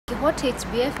What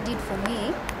HBEF did for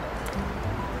me,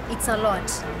 it's a lot.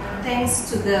 Thanks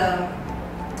to the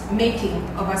making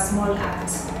of a small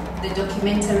act, the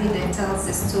documentary that tells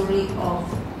the story of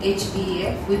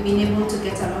HBEF, we've been able to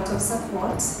get a lot of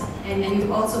support, and we've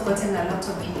also gotten a lot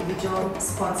of individual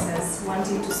sponsors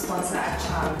wanting to sponsor a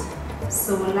child.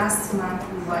 So last month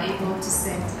we were able to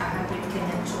send 100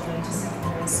 Kenyan children to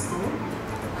secondary school.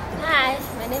 Hi,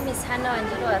 my name is Hannah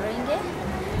Angelo Aroinge.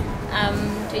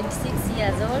 I'm 26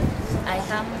 years old. I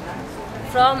come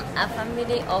from a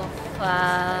family of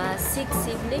 6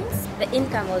 siblings. The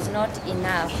income was not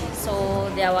enough, so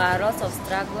there were lots of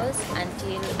struggles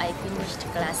until I finished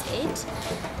class 8.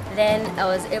 Then I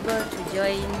was able to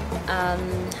join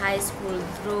high school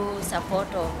through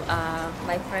support of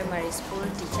my primary school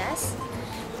teachers.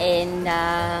 And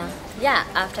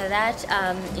after that,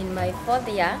 in my 4th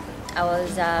year, I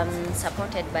was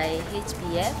supported by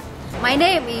HBEF. My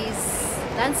name is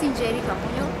Dancing Jerry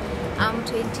Kamunyo. I'm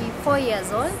 24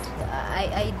 years old.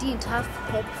 I didn't have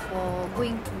hope for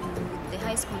going to the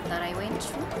high school that I went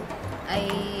to.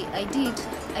 I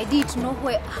didn't know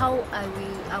how I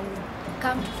would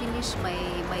come to finish my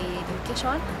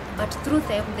education, but through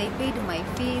them they paid my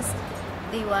fees.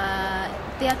 They were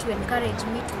there to encourage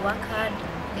me to work hard,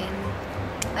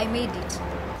 and I made it.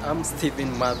 I'm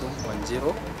Stephen Madu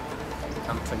Wanjiro.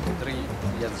 I'm 23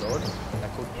 years old.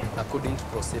 I couldn't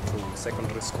proceed to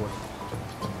secondary school.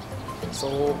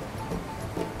 So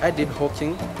I did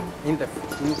hawking in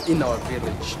our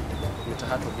village, in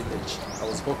Tahato village. I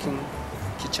was hawking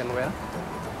kitchenware.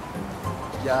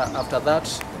 Yeah, after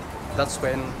that, that's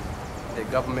when the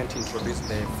government introduced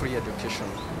the free education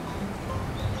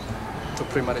to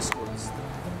primary schools.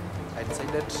 I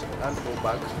decided I'll go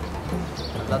back,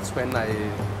 and that's when I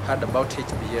heard about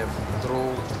HBEF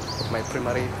through my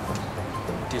primary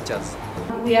teachers.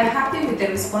 We are happy with the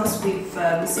response we've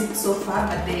received so far,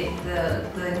 but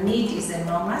the need is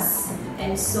enormous,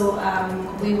 and so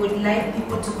we would like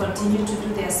people to continue to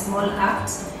do their small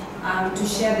act, to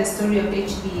share the story of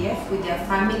HBEF with their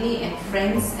family and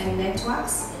friends and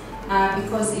networks,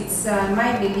 because it's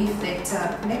my belief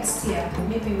that next year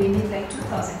maybe we need like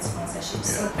 2,000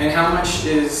 sponsorships. Yeah. And how much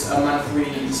is a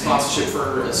monthly sponsorship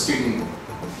for a student?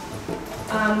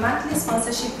 Monthly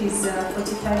sponsorship is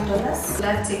 $45.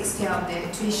 That takes care of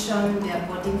their tuition, their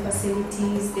boarding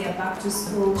facilities, their back to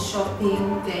school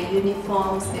shopping, their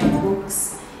uniforms, their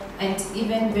books, and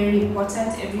even very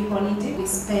important, every holiday we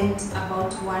spend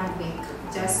about 1 week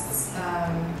just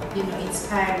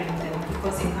inspiring them,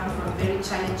 because they come from very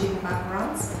challenging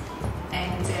backgrounds,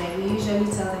 and we usually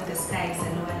tell them the sky is the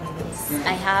lower limits.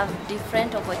 I have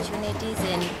different opportunities,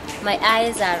 and my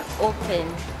eyes are open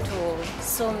to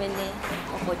so many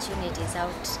opportunities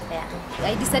out there.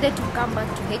 I decided to come back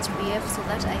to HBEF so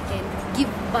that I can give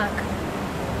back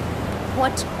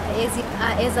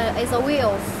as a way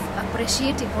of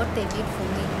appreciating what they did for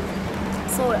me.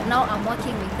 So now I'm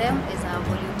working with them as a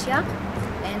volunteer,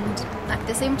 and at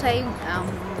the same time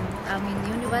I'm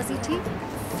in university.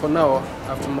 For now,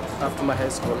 after my high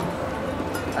school,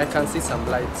 I can see some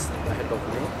lights ahead of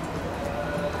me.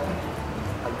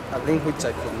 A thing which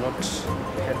I could not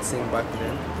have seen back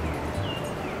then.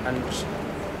 And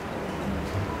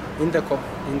in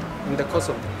the course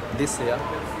of this year,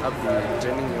 I've been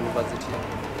joining university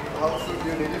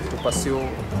to pursue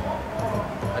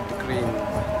a degree in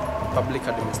public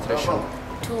administration.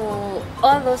 To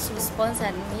all those who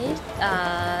sponsored me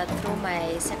through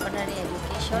my secondary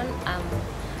education, I'm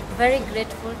very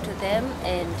grateful to them,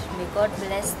 and may God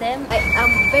bless them. I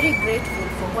am very grateful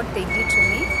for what they did to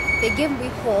me. They gave me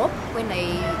hope when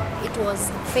it was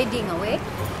fading away.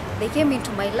 They came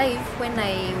into my life when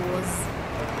I was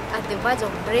at the verge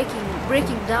of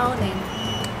breaking down and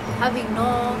having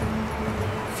no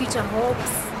future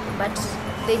hopes. But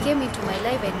they came into my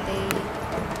life and they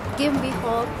gave me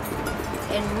hope.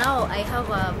 And now I have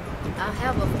a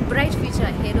bright future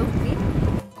ahead of me.